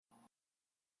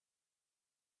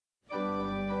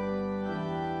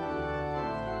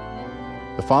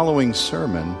The following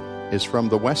sermon is from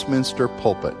the Westminster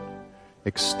pulpit,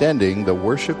 extending the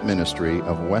worship ministry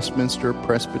of Westminster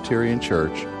Presbyterian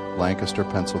Church, Lancaster,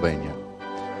 Pennsylvania.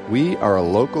 We are a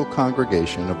local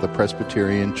congregation of the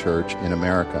Presbyterian Church in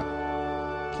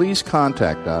America. Please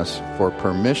contact us for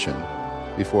permission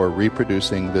before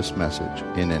reproducing this message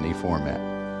in any format.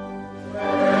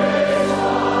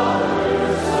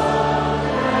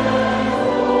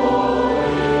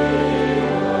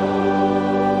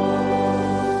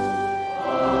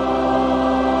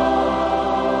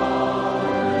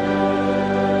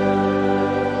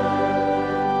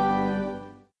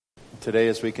 Today,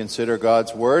 as we consider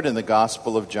God's Word in the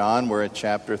Gospel of John, we're at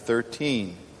chapter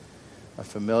 13. A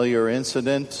familiar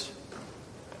incident,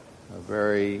 a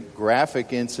very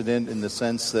graphic incident in the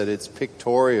sense that it's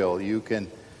pictorial. You can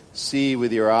see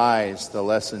with your eyes the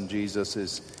lesson Jesus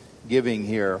is giving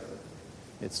here.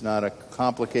 It's not a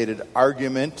complicated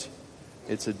argument,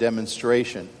 it's a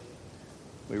demonstration.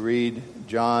 We read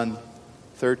John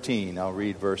 13. I'll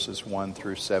read verses 1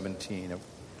 through 17 of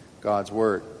God's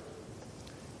Word.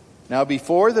 Now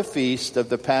before the feast of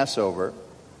the Passover,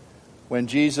 when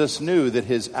Jesus knew that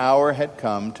his hour had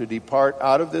come to depart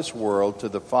out of this world to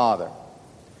the Father,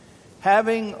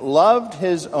 having loved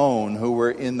his own who were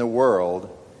in the world,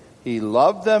 he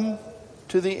loved them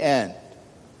to the end.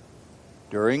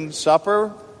 During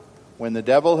supper, when the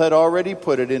devil had already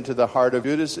put it into the heart of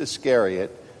Judas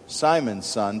Iscariot, Simon's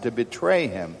son, to betray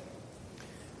him,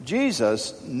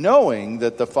 Jesus, knowing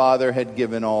that the Father had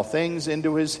given all things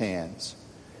into his hands,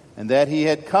 and that he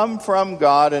had come from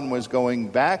God and was going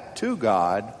back to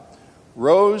God,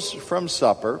 rose from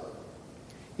supper.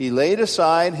 He laid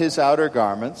aside his outer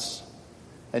garments,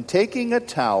 and taking a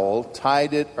towel,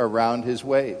 tied it around his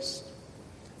waist.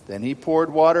 Then he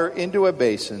poured water into a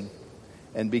basin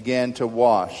and began to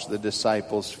wash the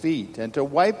disciples' feet and to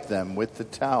wipe them with the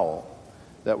towel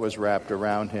that was wrapped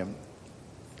around him.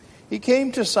 He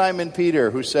came to Simon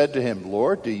Peter, who said to him,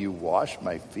 "Lord, do you wash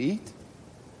my feet?"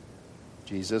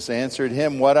 Jesus answered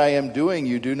him, "What I am doing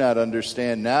you do not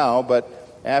understand now, but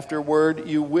afterward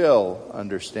you will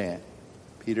understand."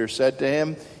 Peter said to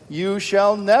him, "You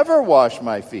shall never wash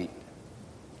my feet."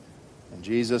 And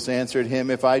Jesus answered him,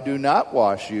 "If I do not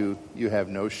wash you, you have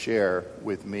no share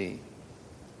with me."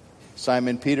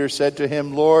 Simon Peter said to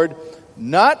him, "Lord,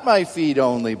 not my feet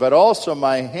only, but also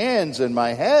my hands and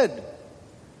my head."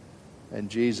 And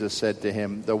Jesus said to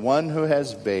him, "The one who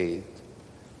has bathed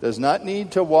does not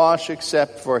need to wash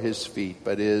except for his feet,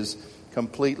 but is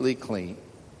completely clean.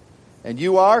 And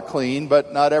you are clean,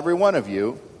 but not every one of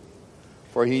you."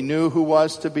 For he knew who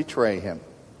was to betray him.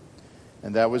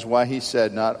 And that was why he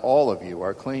said, "Not all of you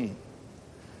are clean."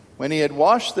 When he had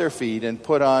washed their feet and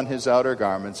put on his outer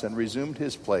garments and resumed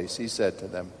his place, he said to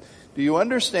them, "Do you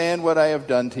understand what I have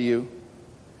done to you?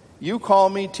 You call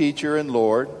me teacher and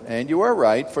Lord, and you are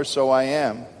right, for so I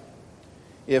am.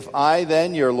 If I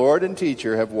then, your Lord and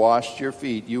teacher, have washed your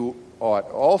feet, you ought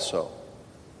also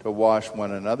to wash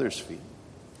one another's feet.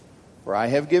 For I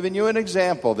have given you an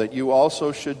example that you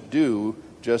also should do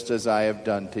just as I have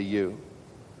done to you.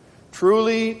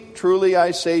 Truly, truly, I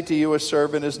say to you, a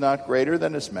servant is not greater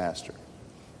than his master,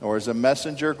 nor is a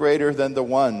messenger greater than the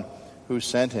one who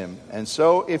sent him. And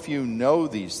so, if you know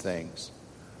these things,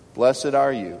 blessed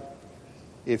are you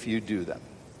if you do them."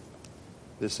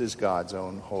 This is God's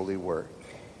own holy word.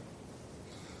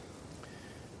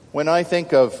 When I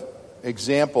think of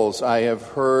examples I have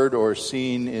heard or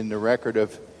seen in the record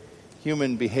of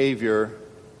human behavior,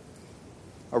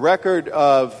 a record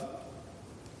of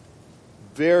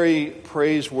very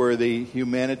praiseworthy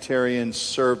humanitarian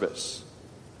service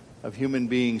of human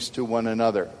beings to one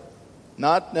another,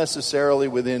 not necessarily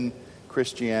within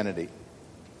Christianity.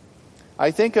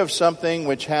 I think of something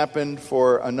which happened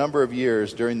for a number of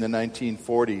years during the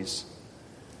 1940s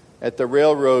at the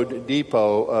railroad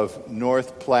depot of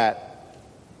North Platte,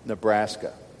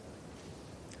 Nebraska.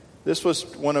 This was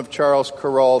one of Charles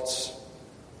Kuralt's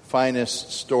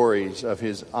finest stories of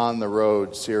his On the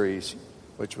Road series,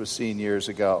 which was seen years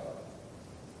ago.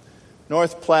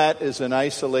 North Platte is an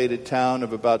isolated town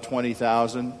of about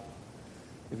 20,000.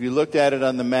 If you looked at it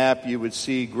on the map, you would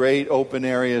see great open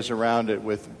areas around it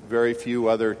with very few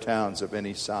other towns of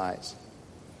any size.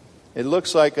 It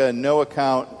looks like a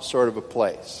no-account sort of a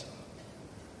place.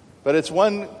 But its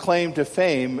one claim to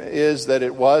fame is that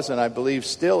it was, and I believe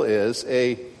still is,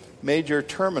 a major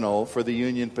terminal for the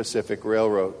Union Pacific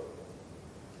Railroad.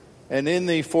 And in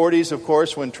the 40s, of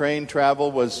course, when train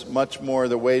travel was much more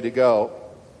the way to go,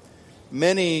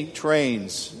 many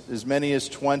trains, as many as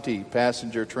 20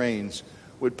 passenger trains,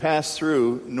 would pass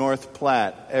through North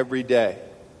Platte every day.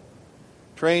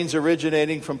 Trains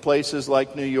originating from places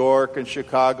like New York and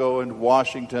Chicago and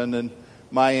Washington and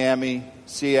Miami,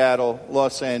 Seattle,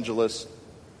 Los Angeles.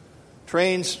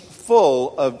 Trains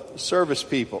full of service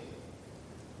people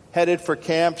headed for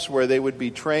camps where they would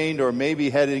be trained, or maybe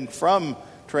heading from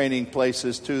training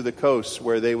places to the coasts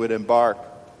where they would embark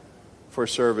for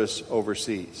service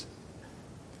overseas.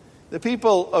 The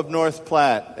people of North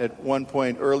Platte at one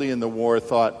point early in the war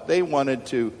thought they wanted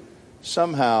to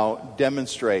somehow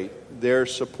demonstrate their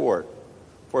support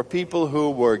for people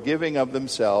who were giving of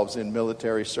themselves in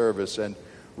military service and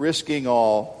risking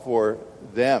all for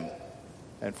them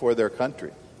and for their country.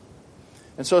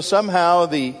 And so somehow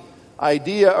the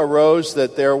idea arose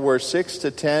that there were 6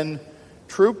 to 10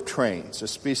 troop trains,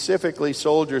 specifically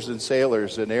soldiers and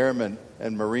sailors and airmen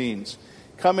and Marines,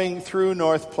 coming through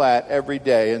North Platte every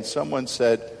day. And someone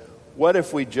said, what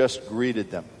if we just greeted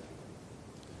them?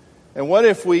 And what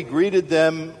if we greeted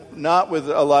them not with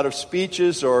a lot of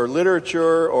speeches or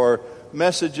literature or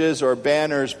messages or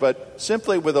banners, but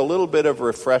simply with a little bit of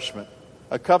refreshment,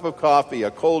 a cup of coffee,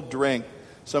 a cold drink,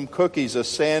 some cookies, a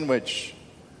sandwich,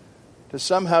 to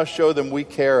somehow show them we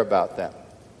care about them.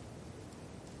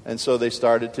 And so they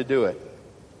started to do it.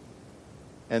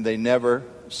 And they never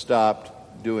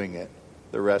stopped doing it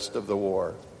the rest of the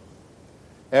war.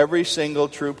 Every single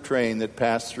troop train that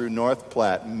passed through North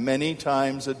Platte many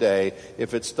times a day,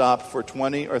 if it stopped for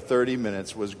 20 or 30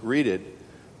 minutes, was greeted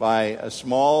by a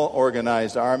small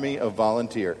organized army of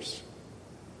volunteers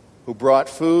who brought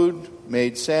food,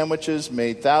 made sandwiches,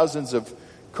 made thousands of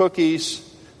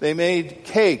cookies. They made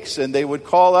cakes, and they would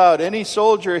call out, any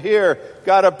soldier here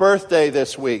got a birthday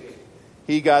this week.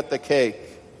 He got the cake.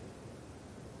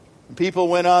 And people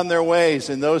went on their ways.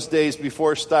 In those days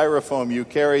before styrofoam, you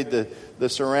carried the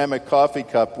ceramic coffee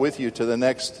cup with you to the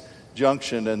next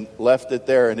junction and left it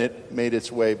there, and it made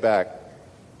its way back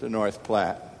to North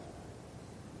Platte.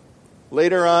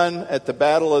 Later on, at the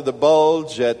Battle of the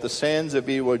Bulge, at the sands of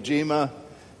Iwo Jima,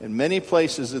 in many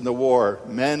places in the war,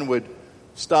 men would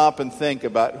stop and think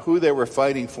about who they were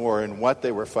fighting for and what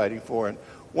they were fighting for. And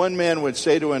one man would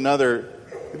say to another,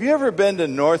 have you ever been to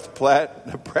North Platte,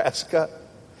 Nebraska?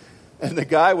 And the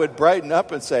guy would brighten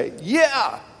up and say,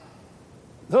 yeah,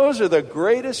 those are the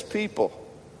greatest people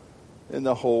in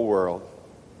the whole world.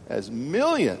 As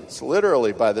millions,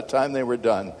 literally by the time they were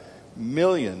done,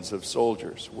 millions of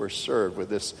soldiers were served with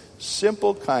this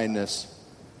simple kindness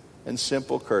and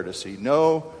simple courtesy.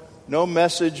 No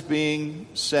message being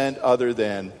sent other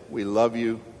than, we love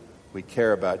you, we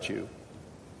care about you,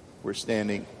 we're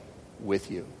standing with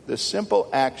you. The simple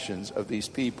actions of these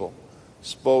people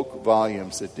spoke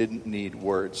volumes that didn't need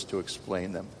words to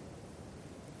explain them.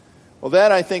 Well,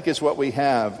 that, I think, is what we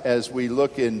have as we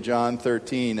look in John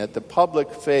 13 at the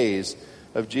public phase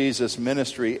of Jesus'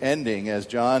 ministry ending, as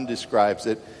John describes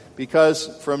it, because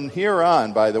from here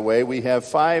on, by the way, we have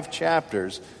 5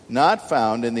 chapters not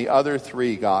found in the other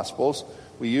 3 Gospels.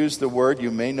 We use the word,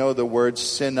 you may know the word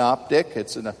synoptic.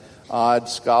 It's an odd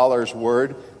scholar's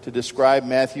word to describe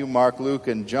Matthew, Mark, Luke,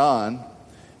 and John.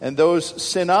 And those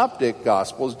synoptic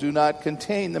Gospels do not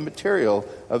contain the material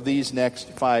of these next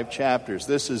 5 chapters.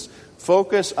 This is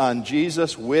focus on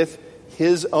Jesus with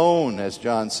his own, as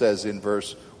John says in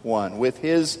verse 1, with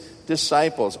his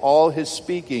disciples. All his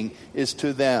speaking is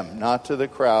to them, not to the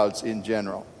crowds in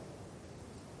general.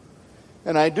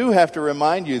 And I do have to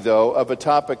remind you, though, of a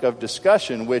topic of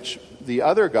discussion which the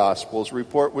other Gospels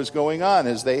report was going on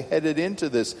as they headed into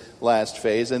this last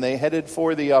phase, and they headed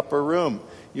for the upper room.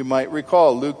 You might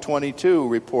recall Luke 22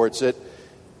 reports it.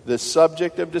 The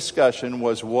subject of discussion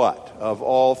was what? Of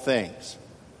all things.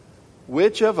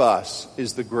 Which of us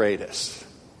is the greatest?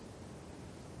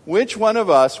 Which one of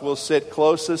us will sit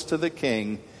closest to the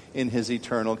King in his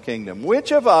eternal kingdom?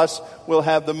 Which of us will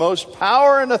have the most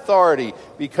power and authority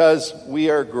because we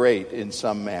are great in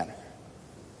some manner?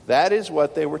 That is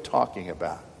what they were talking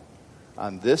about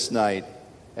on this night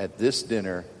at this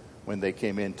dinner when they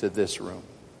came into this room.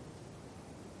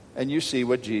 And you see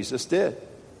what Jesus did.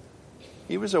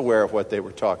 He was aware of what they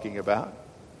were talking about.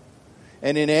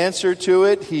 And in answer to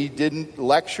it, he didn't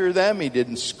lecture them. He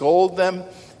didn't scold them.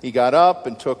 He got up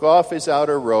and took off his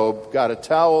outer robe, got a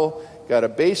towel, got a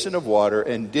basin of water,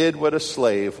 and did what a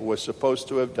slave was supposed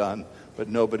to have done, but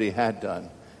nobody had done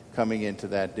coming into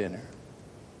that dinner.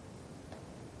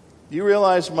 Do you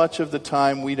realize much of the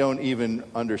time we don't even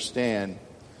understand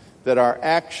that our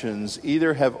actions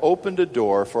either have opened a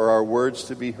door for our words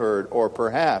to be heard, or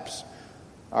perhaps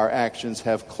our actions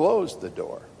have closed the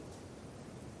door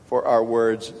for our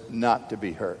words not to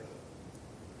be heard?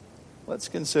 Let's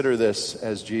consider this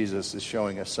as Jesus is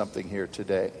showing us something here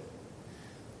today.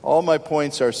 All my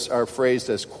points are phrased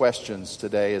as questions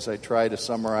today as I try to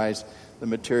summarize the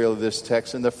material of this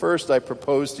text. And the first I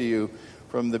propose to you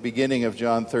from the beginning of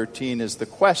John 13 is the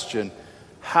question,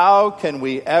 how can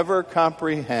we ever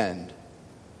comprehend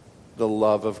the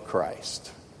love of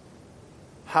Christ?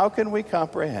 How can we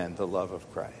comprehend the love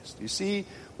of Christ? You see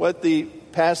what the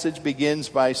passage begins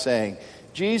by saying.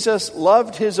 Jesus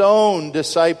loved his own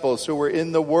disciples who were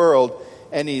in the world,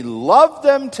 and he loved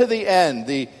them to the end.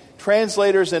 The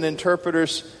translators and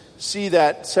interpreters see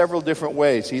that several different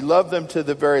ways. He loved them to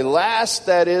the very last,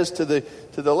 that is, to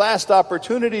the last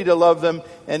opportunity to love them,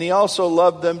 and he also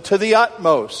loved them to the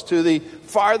utmost, to the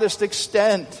farthest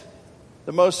extent,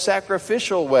 the most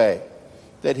sacrificial way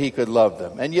that he could love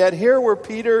them. And yet here were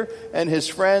Peter and his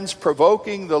friends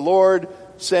provoking the Lord,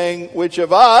 saying, which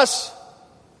of us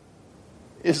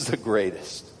is the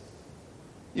greatest?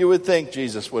 You would think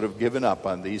Jesus would have given up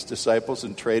on these disciples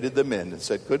and traded them in and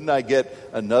said, couldn't I get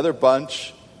another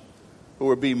bunch who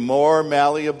would be more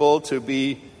malleable to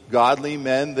be godly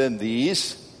men than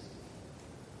these?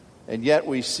 And yet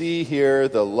we see here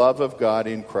the love of God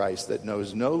in Christ that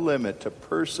knows no limit to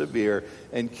persevere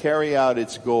and carry out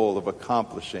its goal of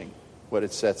accomplishing what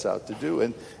it sets out to do.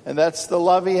 And that's the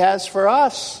love he has for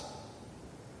us.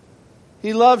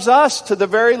 He loves us to the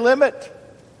very limit.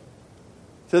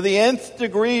 To the nth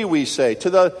degree, we say, to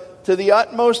the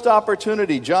utmost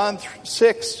opportunity. John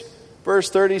 6, verse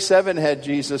 37 had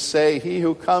Jesus say, he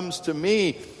who comes to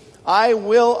me, I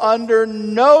will under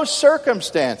no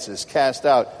circumstances cast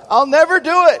out. I'll never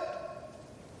do it.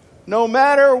 No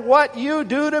matter what you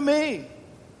do to me.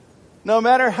 No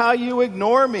matter how you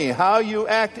ignore me, how you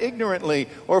act ignorantly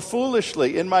or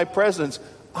foolishly in my presence,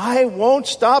 I won't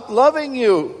stop loving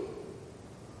you.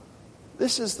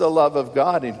 This is the love of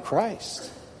God in Christ.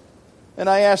 And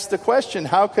I ask the question,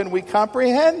 how can we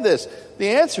comprehend this? The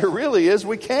answer really is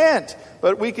we can't.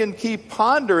 But we can keep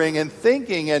pondering and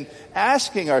thinking and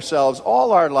asking ourselves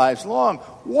all our lives long,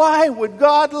 why would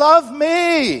God love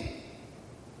me?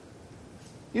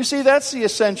 You see, that's the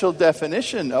essential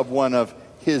definition of one of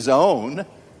his own.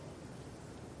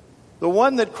 The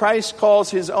one that Christ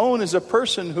calls his own is a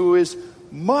person who is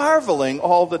marveling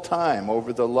all the time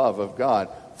over the love of God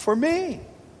for me.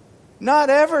 Not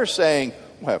ever saying,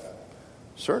 well,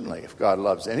 certainly, if God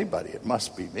loves anybody, it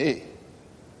must be me.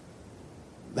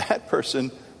 That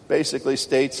person basically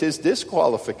states his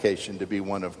disqualification to be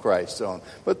one of Christ's own.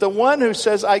 But the one who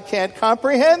says, I can't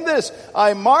comprehend this,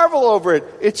 I marvel over it,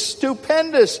 it's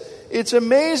stupendous, it's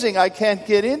amazing, I can't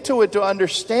get into it to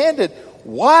understand it,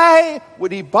 why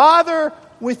would he bother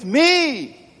with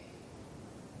me?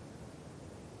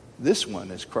 This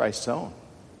one is Christ's own.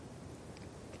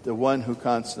 The one who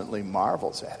constantly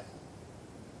marvels at it.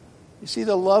 You see,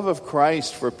 the love of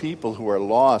Christ for people who are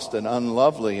lost and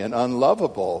unlovely and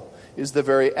unlovable is the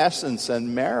very essence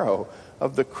and marrow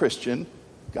of the Christian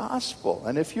gospel.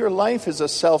 And if your life is a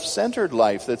self-centered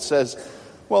life that says,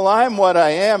 well, I'm what I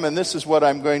am and this is what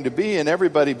I'm going to be and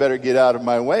everybody better get out of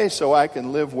my way so I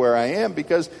can live where I am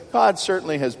because God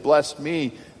certainly has blessed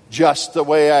me just the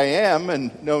way I am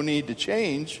and no need to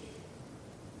change,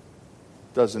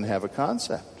 doesn't have a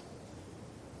concept.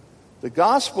 The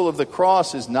gospel of the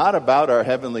cross is not about our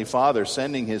Heavenly Father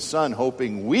sending his Son,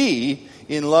 hoping we,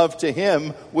 in love to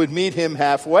him, would meet him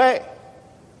halfway.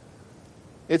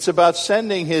 It's about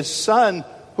sending his Son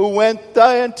who went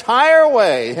the entire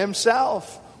way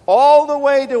himself, all the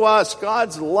way to us.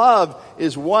 God's love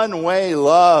is one-way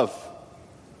love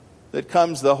that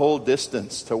comes the whole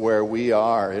distance to where we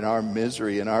are in our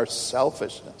misery and our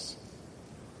selfishness.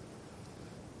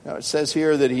 Now it says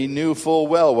here that he knew full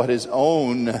well what his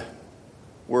own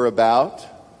were about,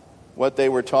 what they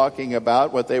were talking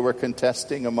about, what they were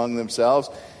contesting among themselves.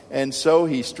 And so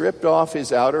he stripped off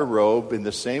his outer robe in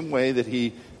the same way that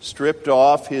he stripped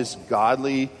off his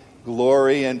godly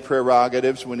glory and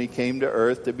prerogatives when he came to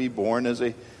earth to be born as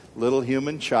a little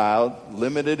human child,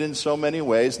 limited in so many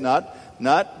ways,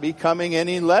 not becoming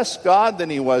any less God than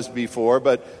he was before,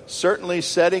 but certainly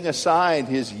setting aside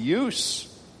his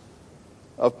use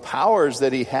of powers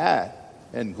that he had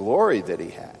and glory that he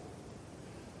had.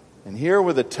 And here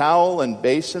with a towel and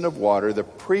basin of water, the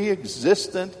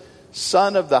pre-existent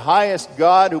Son of the highest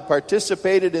God who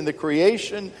participated in the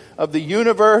creation of the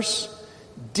universe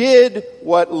did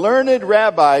what learned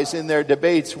rabbis in their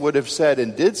debates would have said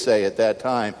and did say at that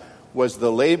time was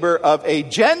the labor of a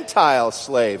Gentile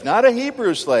slave, not a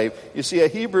Hebrew slave. You see, a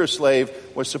Hebrew slave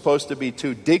was supposed to be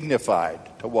too dignified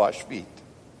to wash feet.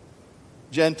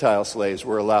 Gentile slaves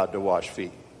were allowed to wash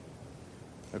feet,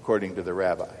 according to the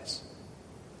rabbis.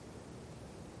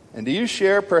 And do you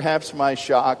share perhaps my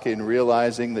shock in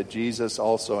realizing that Jesus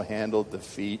also handled the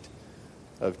feet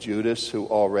of Judas, who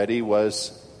already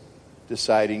was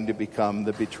deciding to become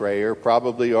the betrayer,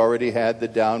 probably already had the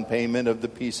down payment of the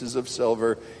pieces of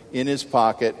silver in his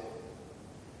pocket.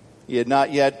 He had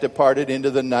not yet departed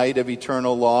into the night of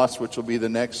eternal loss, which will be the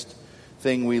next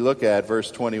thing we look at,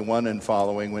 verse 21 and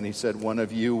following, when he said, "One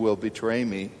of you will betray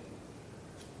me."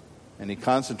 And he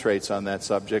concentrates on that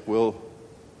subject. We'll,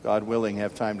 God willing,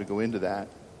 have time to go into that.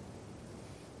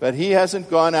 But he hasn't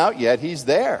gone out yet. He's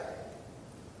there.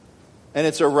 And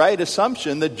it's a right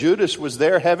assumption that Judas was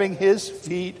there having his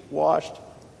feet washed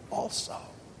also.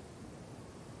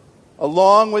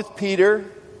 Along with Peter,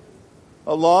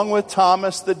 along with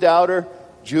Thomas the doubter,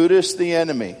 Judas the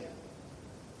enemy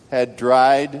had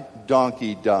dried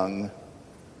donkey dung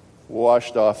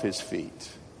washed off his feet.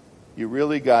 You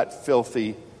really got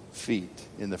filthy feet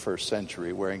in the first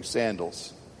century wearing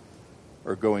sandals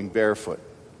or going barefoot.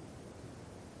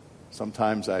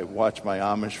 Sometimes I watch my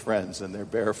Amish friends and their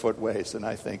barefoot ways, and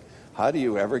I think, how do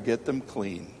you ever get them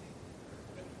clean?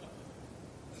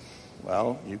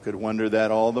 Well, you could wonder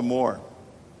that all the more,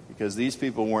 because these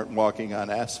people weren't walking on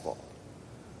asphalt.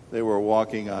 They were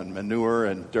walking on manure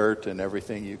and dirt and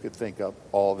everything you could think of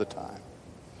all the time.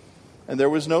 And there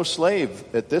was no slave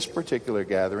at this particular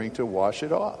gathering to wash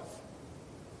it off.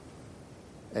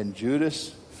 And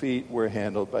Judas' feet were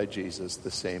handled by Jesus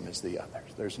the same as the others.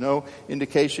 There's no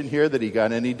indication here that he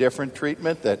got any different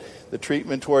treatment, that the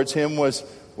treatment towards him was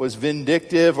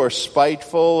vindictive or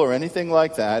spiteful or anything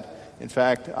like that. In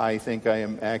fact, I think I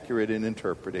am accurate in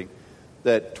interpreting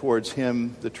that towards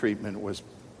him the treatment was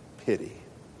pity.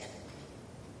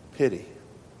 Pity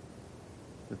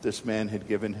that this man had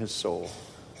given his soul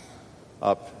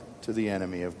up to the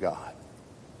enemy of God.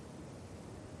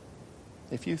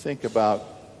 If you think about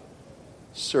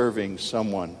serving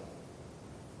someone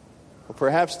who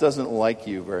perhaps doesn't like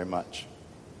you very much,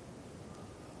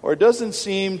 or doesn't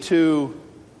seem to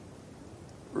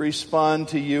respond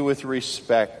to you with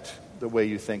respect the way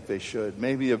you think they should,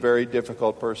 maybe a very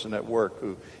difficult person at work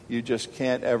who you just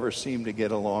can't ever seem to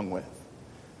get along with,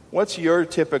 what's your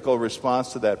typical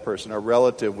response to that person, a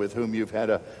relative with whom you've had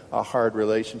a hard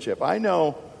relationship? I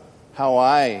know how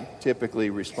I typically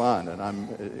respond, and I'm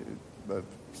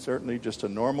certainly just a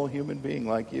normal human being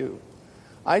like you.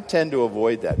 I tend to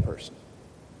avoid that person.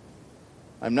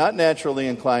 I'm not naturally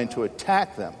inclined to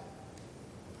attack them,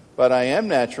 but I am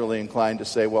naturally inclined to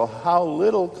say, well, how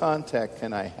little contact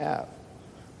can I have?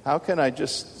 How can I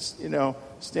just,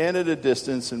 stand at a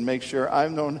distance and make sure I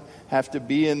don't have to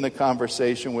be in the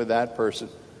conversation with that person?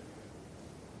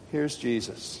 Here's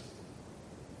Jesus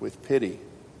with pity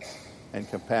and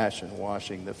compassion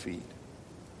washing the feet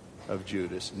of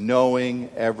Judas, knowing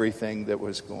everything that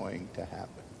was going to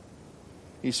happen.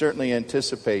 He certainly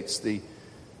anticipates the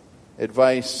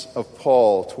advice of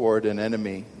Paul toward an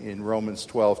enemy in Romans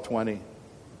 12:20.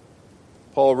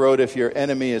 Paul wrote, "If your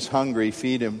enemy is hungry,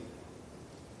 feed him.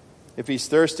 If he's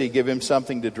thirsty, give him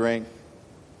something to drink.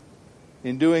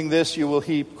 In doing this, you will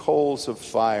heap coals of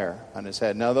fire on his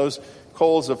head." Now, those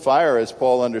coals of fire, as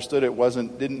Paul understood it,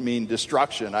 didn't mean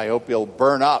destruction. I hope he'll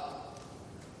burn up.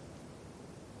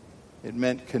 It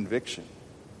meant conviction.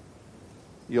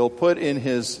 You'll put in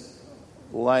his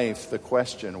life the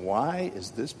question, why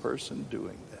is this person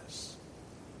doing this?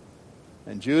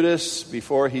 And Judas,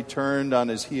 before he turned on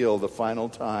his heel the final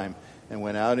time and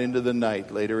went out into the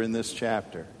night later in this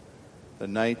chapter, the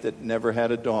night that never had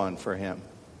a dawn for him,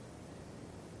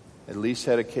 at least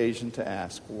had occasion to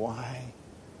ask, why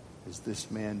is this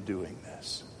man doing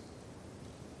this?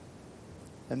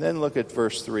 And then look at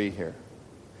verse 3 here.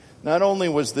 Not only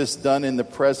was this done in the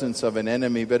presence of an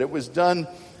enemy, but it was done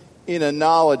in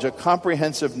a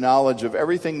comprehensive knowledge of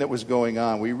everything that was going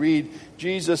on. We read,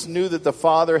 Jesus knew that the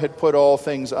Father had put all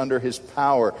things under his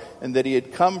power and that he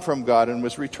had come from God and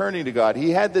was returning to God. He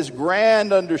had this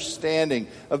grand understanding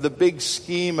of the big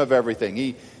scheme of everything.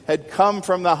 He had come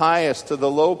from the highest to the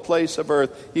low place of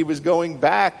earth. He was going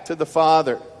back to the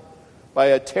Father by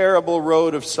a terrible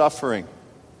road of suffering.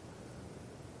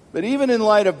 But even in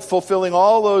light of fulfilling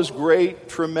all those great,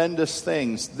 tremendous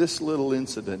things, this little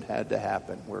incident had to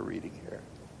happen, we're reading here.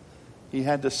 He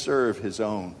had to serve his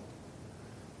own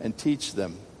and teach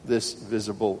them this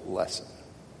visible lesson.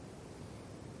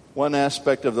 One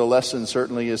aspect of the lesson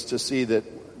certainly is to see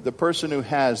that the person who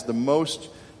has the most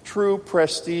true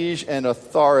prestige and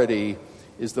authority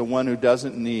is the one who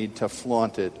doesn't need to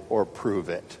flaunt it or prove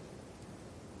it.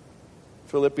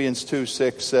 Philippians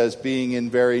 2:6 says, being in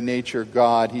very nature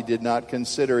God, he did not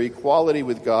consider equality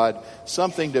with God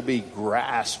something to be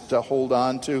grasped, to hold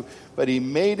on to, but he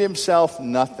made himself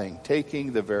nothing,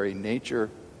 taking the very nature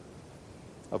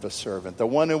of a servant. The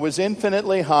one who was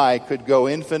infinitely high could go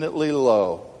infinitely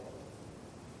low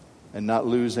and not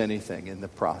lose anything in the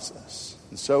process.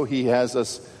 And so he has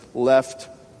us left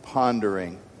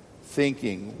pondering,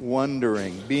 thinking,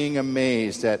 wondering, being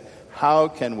amazed at how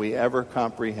can we ever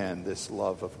comprehend this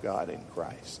love of God in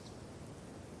Christ.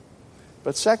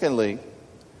 But secondly,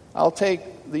 I'll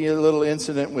take the little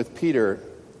incident with Peter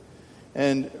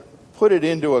and put it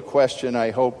into a question,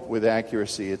 I hope, with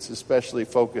accuracy. It's especially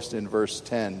focused in verse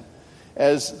 10.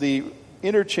 As the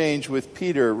interchange with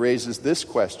Peter raises this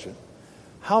question: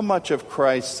 how much of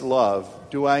Christ's love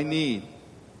do I need?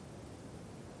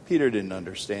 Peter didn't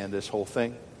understand this whole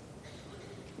thing.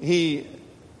 He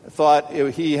thought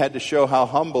he had to show how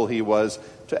humble he was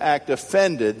to act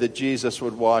offended that Jesus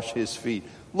would wash his feet.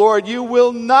 Lord, you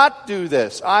will not do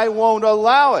this. I won't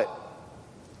allow it.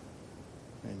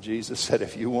 And Jesus said,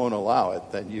 if you won't allow it,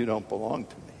 then you don't belong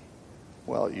to me.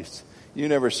 Well, you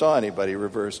never saw anybody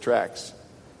reverse tracks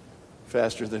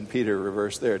faster than Peter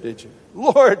reversed there, did you?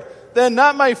 Lord, then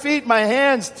not my feet, my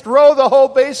hands. Throw the whole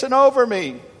basin over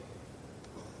me.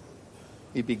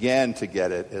 He began to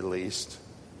get it, at least.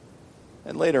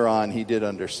 And later on, he did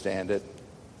understand it.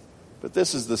 But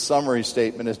this is the summary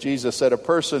statement. As Jesus said, a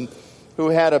person who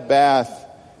had a bath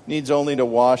needs only to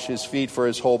wash his feet, for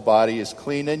his whole body is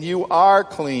clean. And you are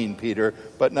clean, Peter,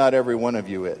 but not every one of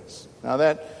you is. Now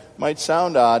that might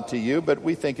sound odd to you, but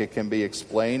we think it can be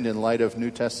explained in light of New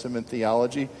Testament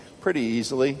theology pretty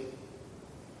easily.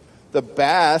 The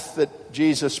bath that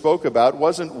Jesus spoke about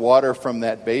wasn't water from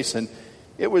that basin.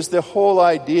 It was the whole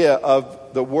idea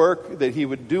of the work that he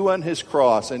would do on his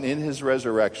cross and in his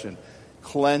resurrection,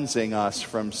 cleansing us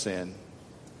from sin.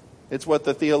 It's what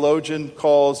the theologian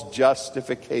calls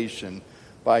justification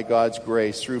by God's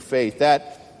grace through faith.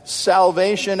 That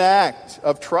salvation act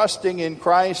of trusting in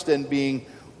Christ and being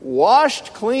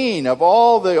washed clean of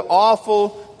all the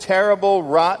awful, terrible,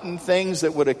 rotten things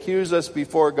that would accuse us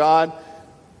before God,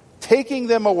 taking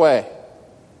them away,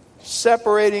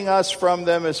 separating us from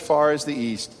them as far as the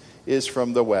east is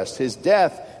from the west. His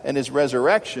death and his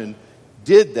resurrection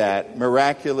did that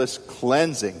miraculous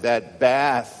cleansing, that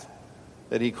bath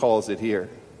that he calls it here.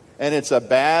 And it's a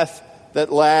bath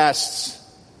that lasts.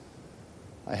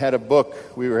 I had a book.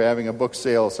 We were having a book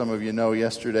sale, some of you know,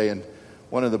 yesterday, and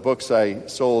one of the books I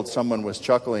sold, someone was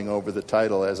chuckling over the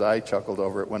title as I chuckled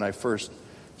over it when I first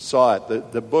saw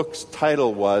it. The book's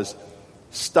title was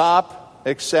Stop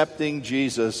Accepting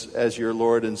Jesus as Your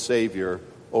Lord and Savior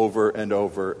Over and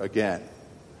Over Again.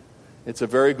 It's a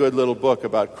very good little book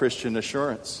about Christian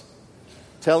assurance,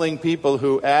 telling people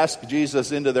who ask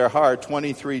Jesus into their heart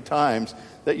 23 times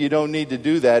that you don't need to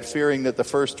do that, fearing that the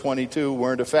first 22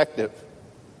 weren't effective.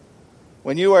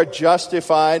 When you are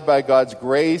justified by God's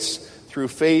grace through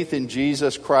faith in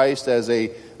Jesus Christ as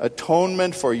a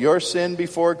atonement for your sin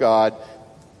before God,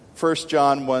 1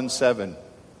 John 1:7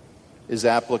 is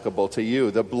applicable to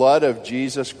you. The blood of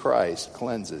Jesus Christ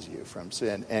cleanses you from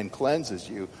sin and cleanses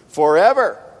you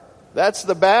forever. That's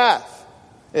the bath.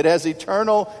 It has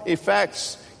eternal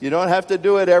effects. You don't have to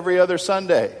do it every other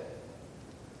Sunday.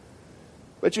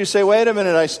 But you say, wait a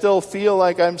minute, I still feel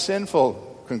like I'm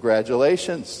sinful.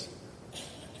 Congratulations.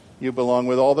 You belong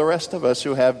with all the rest of us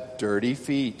who have dirty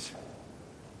feet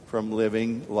from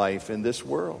living life in this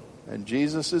world. And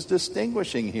Jesus is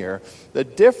distinguishing here the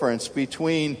difference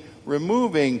between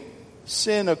removing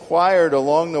sin acquired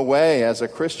along the way as a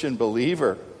Christian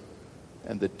believer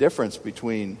and the difference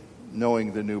between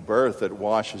knowing the new birth that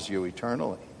washes you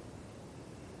eternally.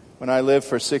 When I lived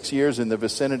for 6 years in the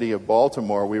vicinity of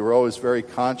Baltimore, we were always very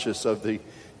conscious of the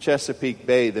Chesapeake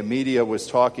Bay. The media was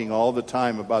talking all the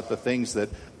time about the things that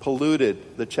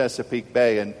polluted the Chesapeake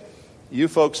Bay. And you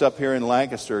folks up here in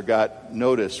Lancaster got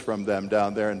notice from them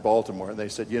down there in Baltimore. And they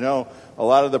said, you know, a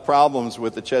lot of the problems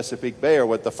with the Chesapeake Bay are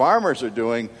what the farmers are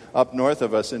doing up north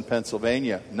of us in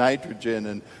Pennsylvania.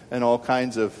 Nitrogen and all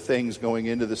kinds of things going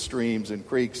into the streams and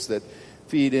creeks that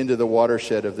feed into the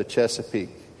watershed of the Chesapeake.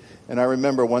 And I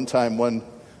remember one time, one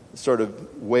sort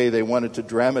of way they wanted to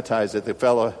dramatize it, the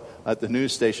fellow at the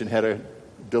news station had a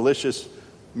delicious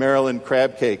Maryland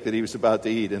crab cake that he was about to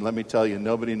eat. And let me tell you,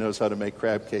 nobody knows how to make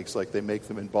crab cakes like they make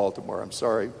them in Baltimore. I'm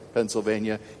sorry,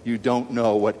 Pennsylvania, you don't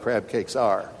know what crab cakes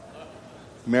are.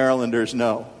 Marylanders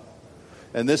know.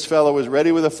 And this fellow was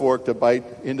ready with a fork to bite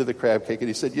into the crab cake. And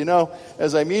he said, you know,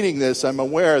 as I'm eating this, I'm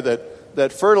aware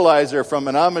that fertilizer from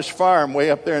an Amish farm way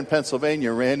up there in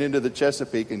Pennsylvania ran into the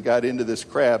Chesapeake and got into this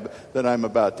crab that I'm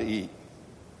about to eat.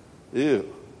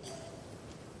 Ew.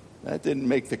 That didn't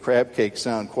make the crab cake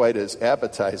sound quite as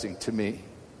appetizing to me.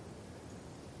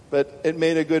 But it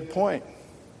made a good point.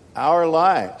 Our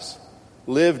lives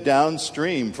live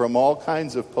downstream from all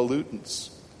kinds of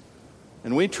pollutants.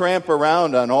 And we tramp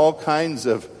around on all kinds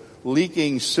of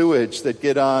leaking sewage that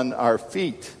get on our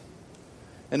feet.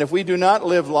 And if we do not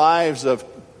live lives of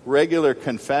regular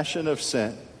confession of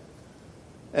sin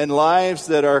and lives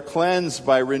that are cleansed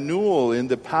by renewal in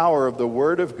the power of the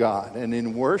Word of God and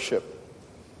in worship,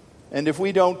 and if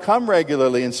we don't come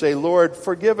regularly and say, Lord,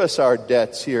 forgive us our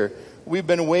debts here. We've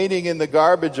been waiting in the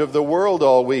garbage of the world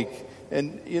all week.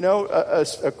 And, you know,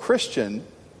 a Christian,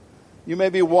 you may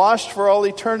be washed for all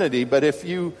eternity, but if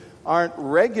you aren't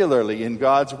regularly in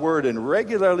God's Word and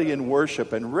regularly in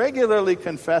worship and regularly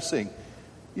confessing,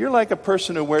 you're like a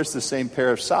person who wears the same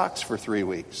pair of socks for 3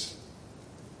 weeks.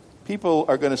 People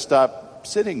are going to stop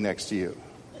sitting next to you.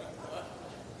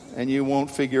 And you won't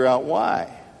figure out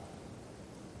why.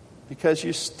 Because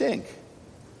you stink.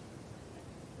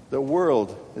 The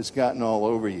world has gotten all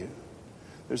over you.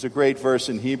 There's a great verse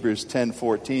in Hebrews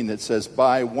 10:14 that says,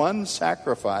 by one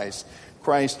sacrifice,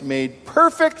 Christ made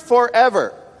perfect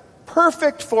forever.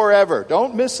 Perfect forever.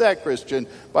 Don't miss that, Christian.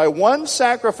 By one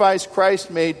sacrifice, Christ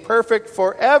made perfect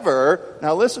forever.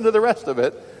 Now listen to the rest of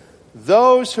it.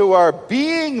 Those who are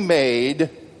being made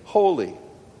holy.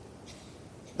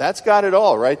 That's got it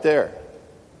all right there.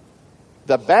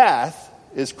 The bath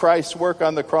is Christ's work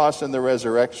on the cross and the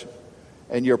resurrection.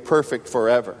 And you're perfect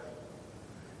forever.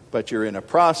 But you're in a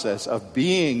process of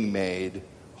being made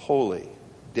holy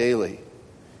daily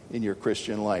in your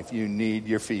Christian life. You need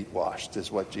your feet washed,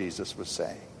 is what Jesus was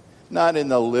saying. Not in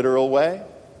the literal way,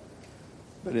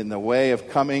 but in the way of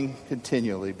coming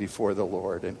continually before the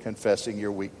Lord and confessing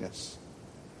your weakness.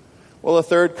 Well, a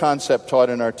third concept taught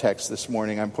in our text this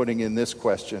morning, I'm putting in this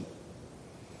question.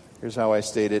 Here's how I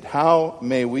state it. How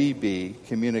may we be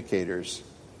communicators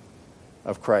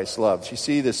of Christ's love? You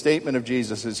see, the statement of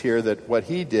Jesus is here that what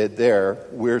he did there,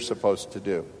 we're supposed to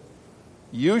do.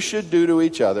 You should do to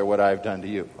each other what I've done to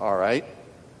you. All right?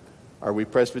 Are we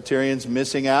Presbyterians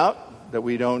missing out that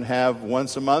we don't have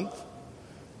once a month?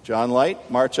 John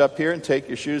Light, march up here and take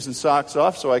your shoes and socks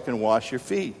off so I can wash your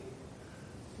feet.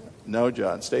 No,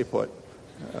 John, stay put.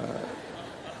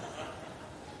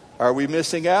 Are we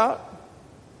missing out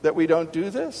that we don't do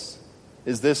this?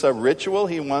 Is this a ritual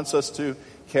he wants us to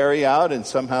carry out and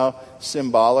somehow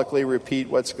symbolically repeat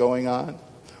what's going on?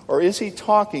 Or is he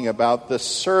talking about the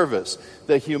service,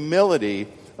 the humility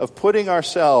of putting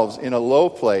ourselves in a low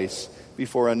place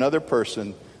before another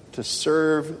person to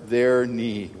serve their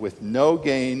need with no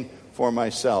gain for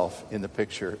myself in the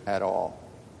picture at all?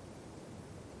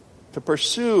 To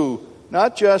pursue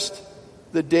not just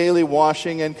the daily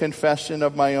washing and confession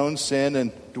of my own sin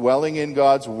and dwelling in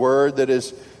God's Word that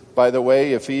is, by the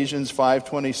way, Ephesians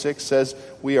 5:26 says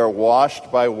we are washed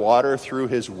by water through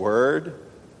His Word.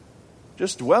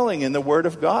 Just dwelling in the Word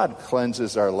of God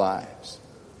cleanses our lives.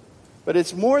 But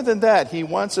it's more than that. He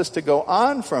wants us to go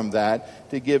on from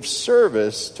that to give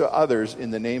service to others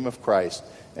in the name of Christ.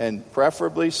 And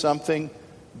preferably something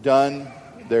done,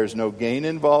 there's no gain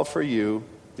involved for you.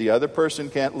 The other person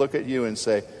can't look at you and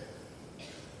say,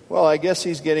 well, I guess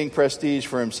he's getting prestige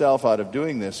for himself out of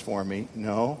doing this for me.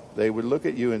 No, they would look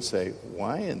at you and say,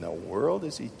 why in the world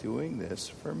is he doing this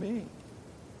for me?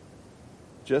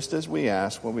 Just as we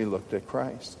asked when we looked at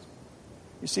Christ.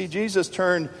 You see, Jesus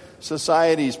turned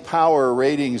society's power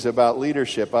ratings about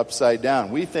leadership upside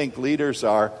down. We think leaders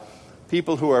are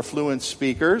people who are fluent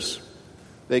speakers.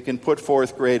 They can put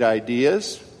forth great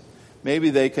ideas.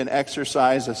 Maybe they can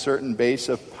exercise a certain base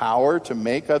of power to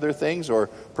make other things or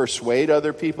persuade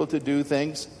other people to do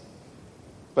things.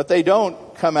 But they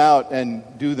don't come out and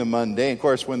do the mundane. Of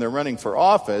course, when they're running for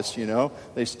office, you know,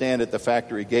 they stand at the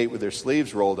factory gate with their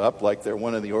sleeves rolled up like they're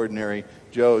one of the ordinary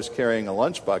Joes carrying a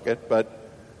lunch bucket. But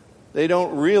they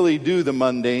don't really do the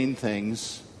mundane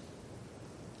things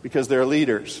because they're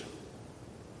leaders.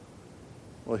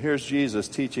 Well, here's Jesus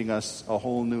teaching us a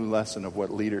whole new lesson of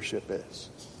what leadership is.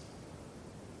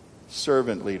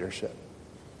 Servant leadership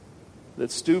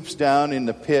that stoops down in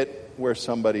the pit where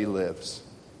somebody lives.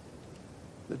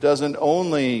 That doesn't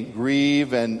only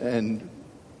grieve and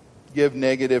give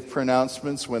negative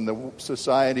pronouncements when the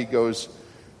society goes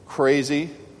crazy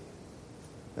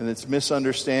and its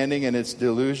misunderstanding and its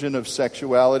delusion of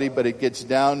sexuality, but it gets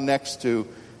down next to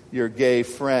your gay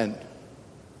friend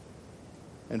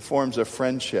and forms a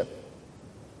friendship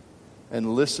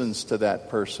and listens to that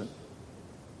person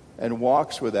and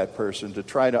walks with that person to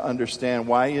try to understand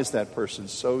why is that person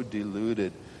so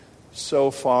deluded,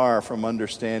 so far from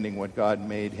understanding what God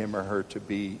made him or her to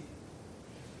be.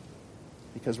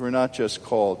 Because we're not just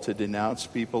called to denounce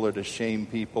people or to shame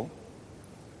people.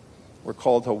 We're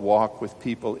called to walk with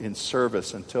people in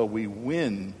service until we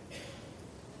win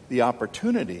the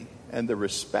opportunity and the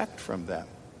respect from them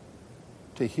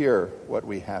to hear what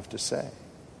we have to say.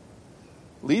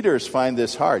 Leaders find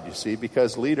this hard, you see,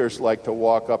 because leaders like to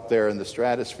walk up there in the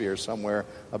stratosphere somewhere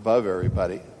above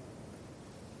everybody.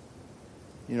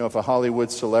 You know, if a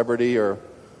Hollywood celebrity or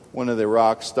one of the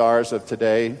rock stars of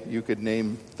today, you could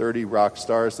name 30 rock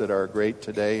stars that are great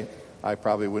today. I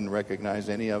probably wouldn't recognize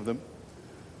any of them.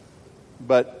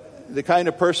 But the kind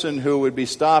of person who would be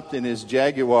stopped in his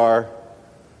Jaguar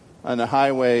on the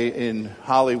highway in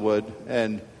Hollywood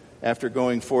and after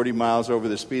going 40 miles over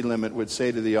the speed limit would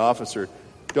say to the officer,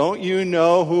 "Don't you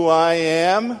know who I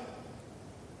am?"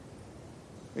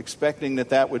 Expecting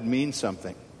that would mean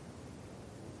something.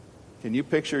 Can you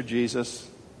picture Jesus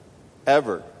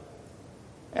ever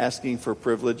asking for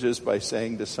privileges by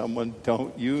saying to someone,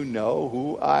 "Don't you know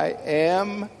who I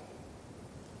am?"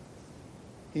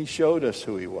 He showed us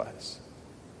who he was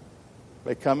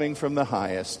by coming from the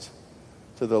highest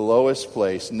to the lowest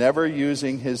place, never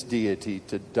using his deity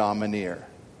to domineer,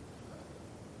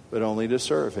 but only to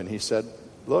serve. And he said,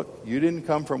 "Look, you didn't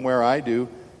come from where I do.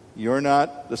 You're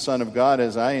not the Son of God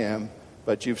as I am,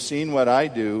 but you've seen what I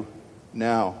do.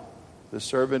 Now, the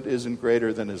servant isn't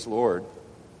greater than his Lord.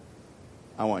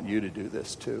 I want you to do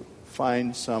this too.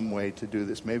 Find some way to do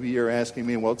this." Maybe you're asking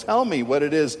me, "Well, tell me what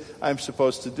it is I'm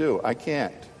supposed to do." I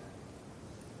can't.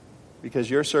 Because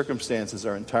your circumstances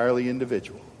are entirely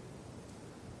individual.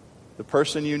 The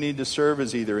person you need to serve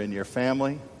is either in your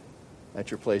family, at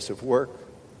your place of work,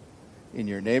 in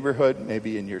your neighborhood,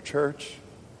 maybe in your church.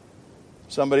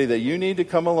 Somebody that you need to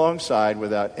come alongside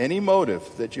without any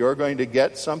motive that you're going to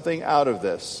get something out of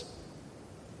this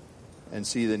and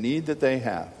see the need that they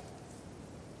have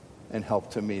and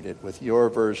help to meet it with your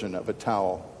version of a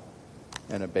towel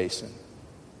and a basin.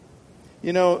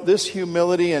 You know, this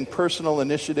humility and personal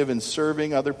initiative in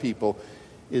serving other people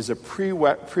is a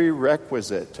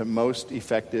prerequisite to most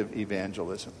effective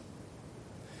evangelism.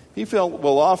 People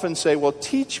will often say, "Well,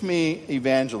 teach me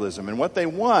evangelism." And what they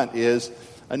want is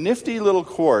a nifty little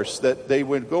course that they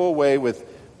would go away with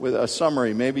a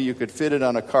summary. Maybe you could fit it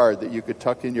on a card that you could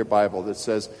tuck in your Bible that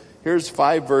says, "Here's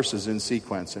 5 verses in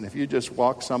sequence, and if you just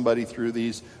walk somebody through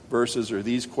these verses or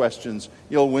these questions,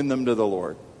 you'll win them to the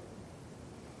Lord."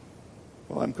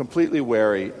 Well, I'm completely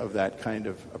wary of that kind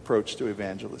of approach to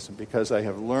evangelism because I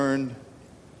have learned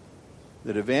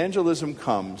that evangelism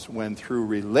comes when through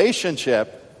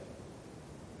relationship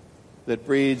that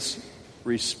breeds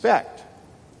respect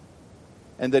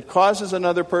and that causes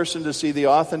another person to see the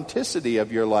authenticity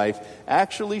of your life,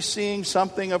 actually seeing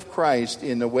something of Christ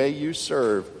in the way you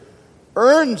serve,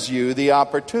 earns you the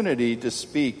opportunity to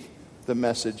speak the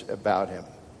message about him.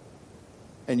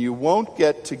 And you won't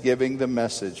get to giving the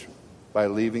message by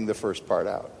leaving the first part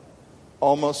out.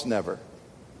 Almost never.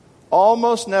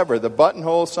 Almost never. The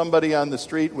buttonhole somebody on the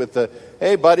street with the,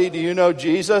 "Hey buddy, do you know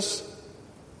Jesus?"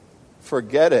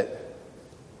 Forget it.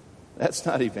 That's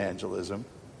not evangelism.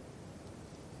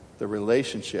 The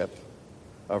relationship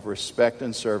of respect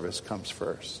and service comes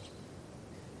first.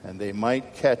 And they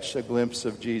might catch a glimpse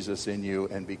of Jesus in you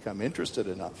and become interested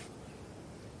enough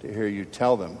to hear you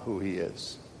tell them who he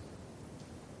is.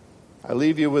 I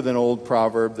leave you with an old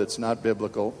proverb that's not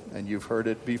biblical, and you've heard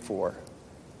it before.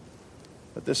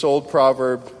 But this old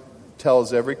proverb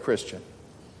tells every Christian,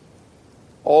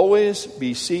 always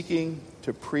be seeking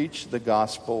to preach the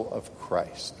gospel of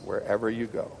Christ wherever you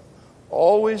go.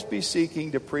 Always be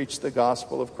seeking to preach the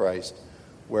gospel of Christ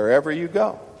wherever you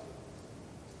go.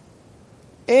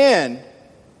 And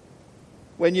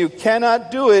when you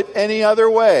cannot do it any other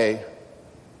way,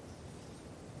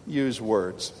 use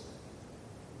words.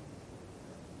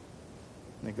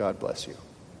 May God bless you.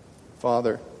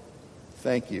 Father,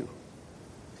 thank you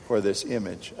for this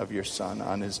image of your Son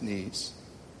on his knees,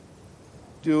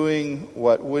 doing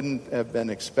what wouldn't have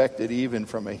been expected even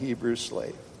from a Hebrew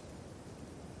slave.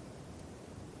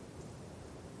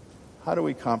 How do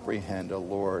we comprehend a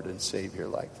Lord and Savior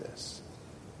like this?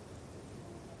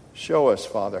 Show us,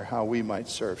 Father, how we might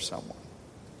serve someone,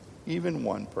 even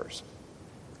one person,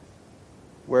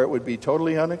 where it would be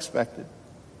totally unexpected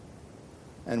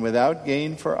and without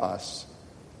gain for us,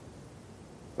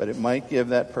 but it might give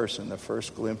that person the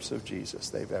first glimpse of Jesus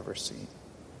they've ever seen.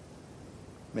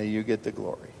 May you get the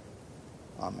glory.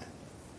 Amen.